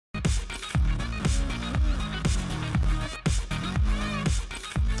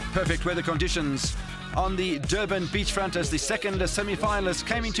Perfect weather conditions on the Durban beachfront as the second semi-finalists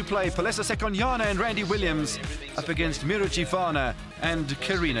came into play. Palesa Sekonyana and Randy Williams up against Mira Jifana and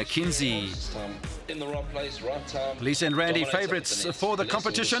Karina Kinsey. Palesa and Randy favourites for the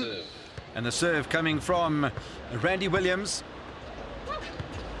competition. And the serve coming from Randy Williams.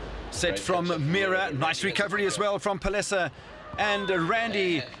 Set from Mira. Nice recovery as well from Palesa and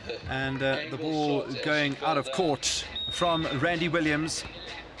Randy. And the ball going out of court from Randy Williams.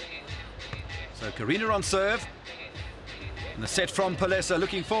 So Karina on serve. And the set from Palesa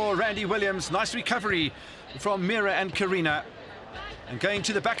looking for Randy Williams. Nice recovery from Mira and Karina. And going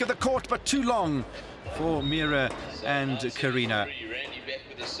to the back of the court, but too long for Mira and Karina.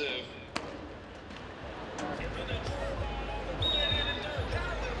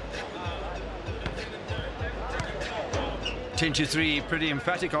 10-3, pretty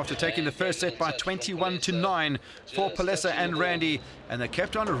emphatic after taking the first set by 21-9 for Palesa and Randy, and they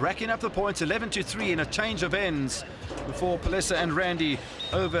kept on racking up the points. 11-3 in a change of ends for Palesa and Randy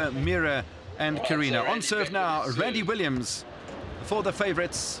over Mira and Karina. On serve now, Randy Williams for the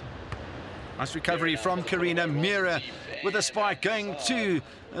favourites. Nice recovery from Karina. Mira with a spike going to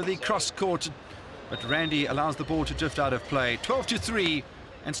the cross court, but Randy allows the ball to drift out of play. 12-3,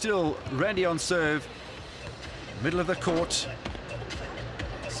 and still Randy on serve. Middle of the court.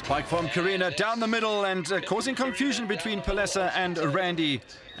 Spike from Karina down the middle and causing confusion between Palesa and Randy.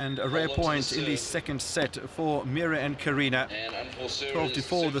 And a rare point in the second set for Mira and Karina.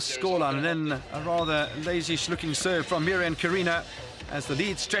 12-4 the scoreline, and then a rather lazy-ish looking serve from Mira and Karina as the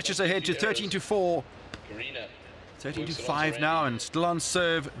lead stretches ahead to 13-4. 13-5 now, and still on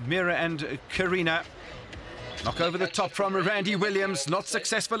serve Mira and Karina. Knock over the top from Randy Williams, not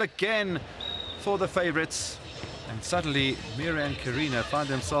successful again for the favourites. And suddenly Mira and Karina find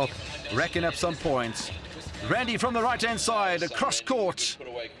themselves racking up some points. Randy from the right-hand side, across court.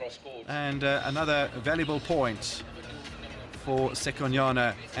 And another valuable point for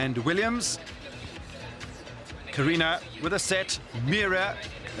Sekonyana and Williams. Karina with a set. Mira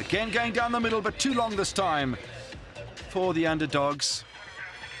again going down the middle, but too long this time for the underdogs.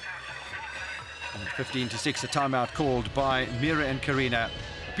 And 15-6, a timeout called by Mira and Karina.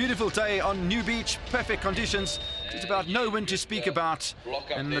 Beautiful day on New Beach, perfect conditions, just about no wind to speak about,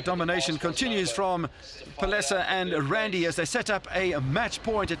 and the domination continues from Palesa and Randy as they set up a match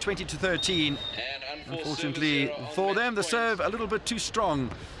point at 20-13. Unfortunately for them, the serve a little bit too strong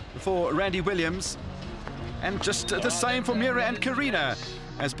for Randy Williams, and just the same for Mira and Karina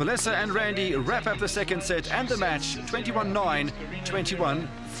as Palesa and Randy wrap up the second set and the match 21-9,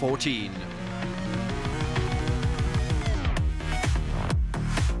 21-14.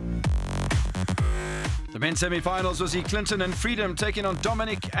 The men's semi-finals was the Clinton and Freedom taking on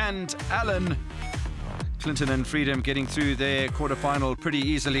Dominic and Alan. Clinton and Freedom getting through their quarterfinal pretty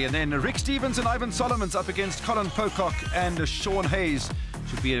easily. And then Rick Stevens and Ivan Solomons up against Colin Pocock and Sean Hayes.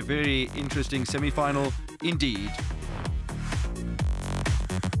 Should be a very interesting semi-final indeed.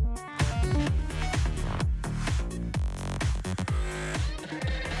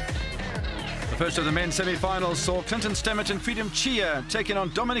 First of the men's semi-finals saw Clinton Stammet and Freedom Chia taking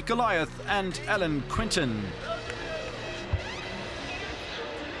on Dominic Goliath and Alan Quinton.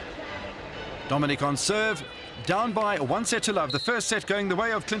 Dominic on serve, down by 1-0. The first set going the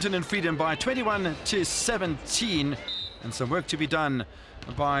way of Clinton and Freedom by 21-17. And some work to be done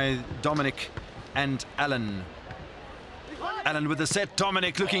by Dominic and Alan. Alan with the set.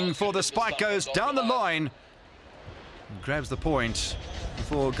 Dominic looking for the spike, goes down the line. Grabs the point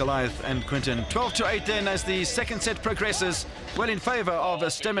for Goliath and Quinton. 12-8 then as the second set progresses, well in favour of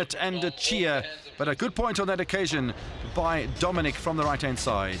Stammet and Chia, but a good point on that occasion by Dominic from the right-hand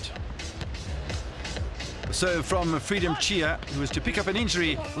side. The serve from Freedom Chia, who was to pick up an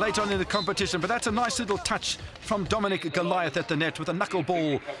injury late on in the competition, but that's a nice little touch from Dominic Goliath at the net with a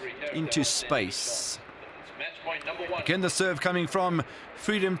knuckleball into space. Again the serve coming from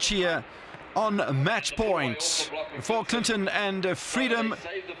Freedom Chia on match point for Clinton and Freedom.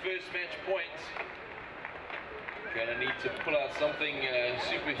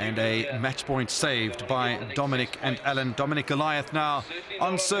 And a match point saved by Dominic and Alan. Dominic Goliath now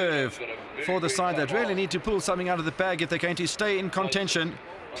on serve for the side that really need to pull something out of the bag if they're going to stay in contention.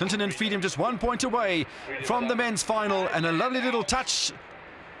 Clinton and Freedom just 1 point away from the men's final, and a lovely little touch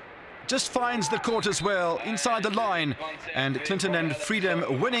just finds the court as well inside the line, and Clinton and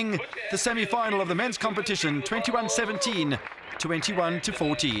Freedom winning the semi-final of the men's competition 21-17,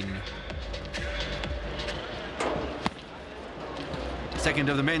 21-14. Second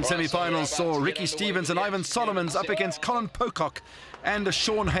of the men's semi-finals saw Ricky Stevens and Ivan Solomons up against Colin Pocock and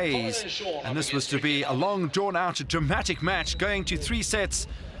Sean Hayes, and this was to be a long drawn out dramatic match going to 3 sets.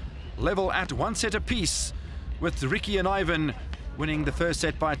 level at 1 set apiece, with Ricky and Ivan winning the first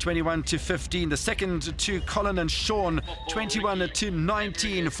set by 21-15. The second to Colin and Sean,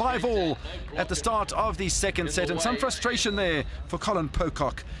 21-19. 5-all at the start of the second set, and some frustration there for Colin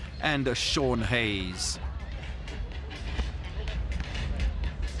Pocock and Sean Hayes.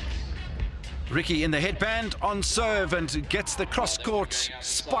 Ricky in the headband on serve and gets the cross-court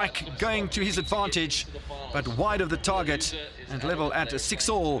spike going to his advantage, but wide of the target, and level at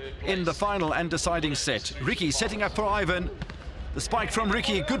 6-all in the final and deciding set. Ricky setting up for Ivan. The spike from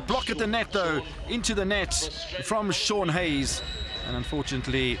Ricky, good block at the net though, into the net from Sean Hayes. And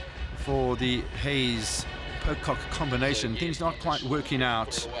unfortunately for the Hayes-Pocock combination, things not quite working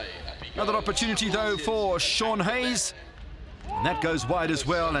out. Another opportunity though for Sean Hayes, and that goes wide as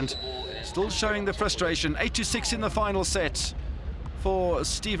well, and still showing the frustration. 8-6 in the final set for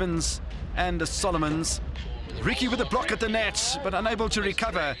Stevens and Solomons. Ricky with a block at the net, but unable to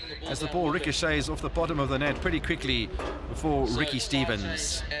recover as the ball ricochets off the bottom of the net pretty quickly for Ricky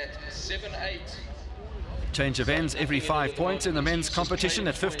Stevens. Change of ends every 5 points in the men's competition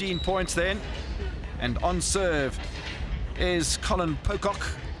at 15 points then. And on serve is Colin Pocock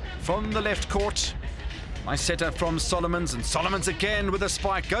from the left court. Nice setup from Solomons, and Solomons again with a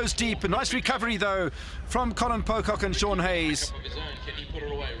spike, goes deep. A nice recovery though from Colin Pocock and Sean Hayes.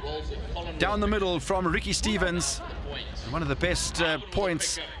 Down the middle from Ricky Stevens. And one of the best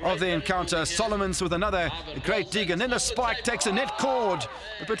points of the encounter. Solomons with another great dig, and then the spike takes a net cord.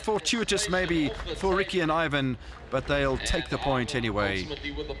 A bit fortuitous maybe for Ricky and Ivan, but they'll take the point anyway.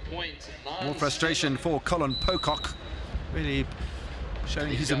 More frustration for Colin Pocock, really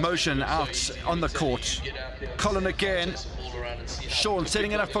showing his emotion out on the court. Colin again. Sean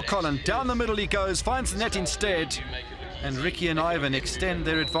setting it up for Colin. Down the middle he goes, finds the net instead. And Ricky and Ivan extend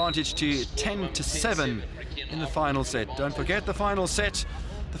their advantage to 10-7 in the final set. Don't forget the final set,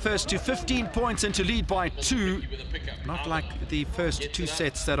 the first to 15 points and to lead by 2. Not like the first 2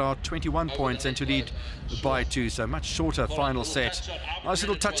 sets that are 21 points and to lead by 2. So much shorter final set. Nice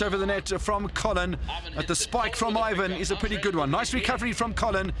little touch over the net from Colin. But the spike from Ivan is a pretty good one. Nice recovery from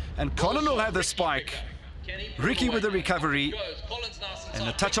Colin, and Colin will have the spike. Ricky with the recovery. And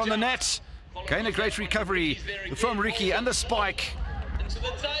the touch on the net. Again a great recovery from Ricky, and the spike.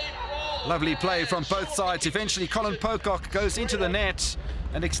 Lovely play from both sides. Eventually Colin Pocock goes into the net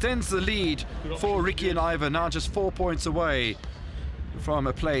and extends the lead for Ricky and Ivan, now just 4 points away from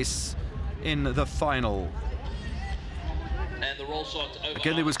a place in the final.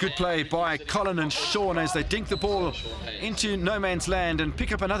 Again, there was good play by Colin and Sean as they dink the ball into no man's land and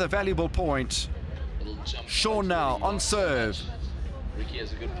pick up another valuable point. Sean now on serve. Ricky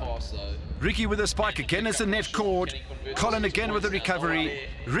has a good pass though. Ricky with a spike again as the net cord. Colin again with a recovery.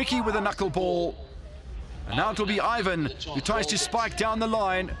 Ricky with a knuckleball. And now it will be Ivan who tries to spike down the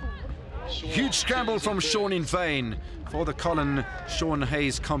line. Huge scramble from Sean in vain for the Colin-Sean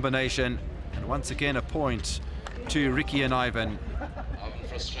Hayes combination. And once again a point to Ricky and Ivan.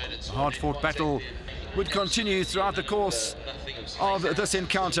 A hard-fought battle would continue throughout the course of this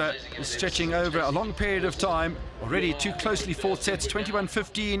encounter, stretching over a long period of time. Already 2 closely fought sets,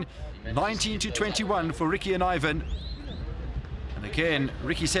 21-15, 19-21 for Ricky and Ivan. And again,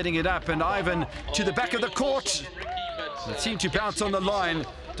 Ricky setting it up, and Ivan to the back of the court. It seemed to bounce on the line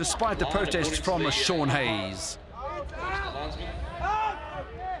despite the protest from Sean Hayes.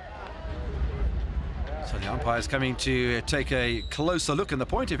 So the umpire's coming to take a closer look, and the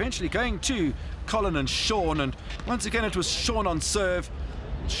point eventually going to Colin and Sean. And once again it was Sean on serve.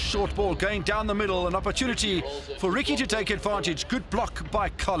 Short ball going down the middle, an opportunity for Ricky to take advantage. Good block by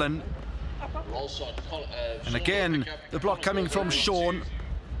Colin. And again the block coming from Sean.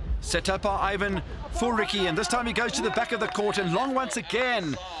 Set up by Ivan for Ricky, and this time he goes to the back of the court and long once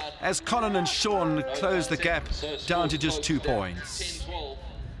again as Colin and Sean close the gap down to just 2 points.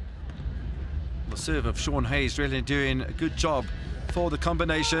 The serve of Sean Hayes really doing a good job for the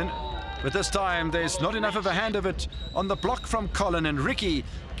combination, but this time there's not enough of a hand of it on the block from Colin, and Ricky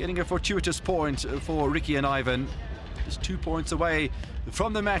getting a fortuitous point for Ricky and Ivan. Just 2 points away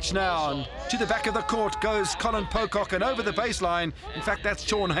from the match now, and to the back of the court goes Colin Pocock, and over the baseline, in fact that's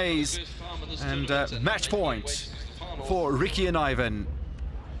Sean Hayes, and match point for Ricky and Ivan.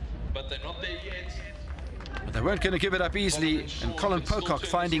 But they're not there yet. But they weren't going to give it up easily, and Colin Pocock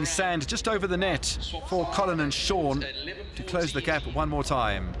finding sand just over the net for Colin and Sean to close the gap one more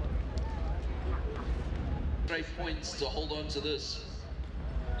time. 3 points to hold on to this.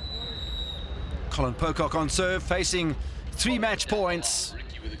 Colin Pocock on serve, facing 3 match points.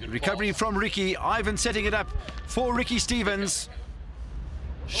 Recovery from Ricky. Ivan setting it up for Ricky Stevens.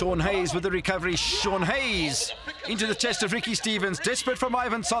 Sean Hayes with the recovery. Sean Hayes into the chest of Ricky Stevens, desperate from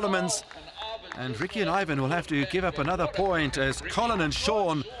Ivan Solomons. And Ricky and Ivan will have to give up another point as Colin and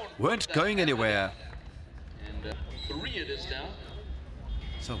Sean weren't going anywhere. And 3 it is now.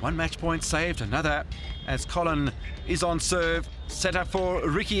 So 1 match point saved, another as Colin is on serve. Set up for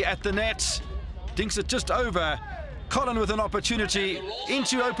Ricky at the net. Dinks it just over. Colin with an opportunity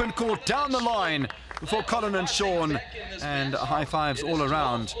into open court down the line before Colin and Sean, and high fives all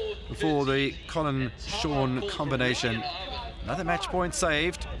around before the Colin-Sean combination. Another match point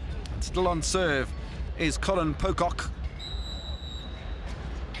saved. And still on serve is Colin Pocock.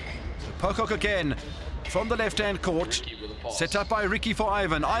 So Pocock again from the left-hand court. Set up by Ricky for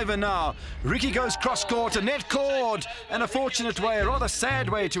Ivan. Ivan now. Ricky goes cross-court, a net cord, and a fortunate way, a rather sad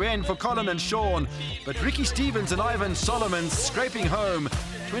way to end for Colin and Sean. But Ricky Stevens and Ivan Solomons scraping home.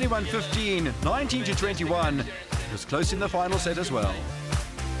 21-15, 19-21. It was close in the final set as well.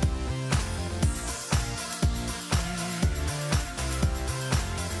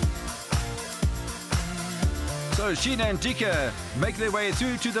 So Sheena and Dika make their way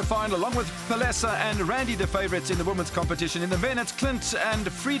through to the final, along with Palesa and Randy, the favourites in the women's competition. In the men, it's Clint and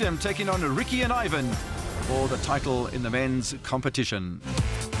Freedom taking on Ricky and Ivan for the title in the men's competition.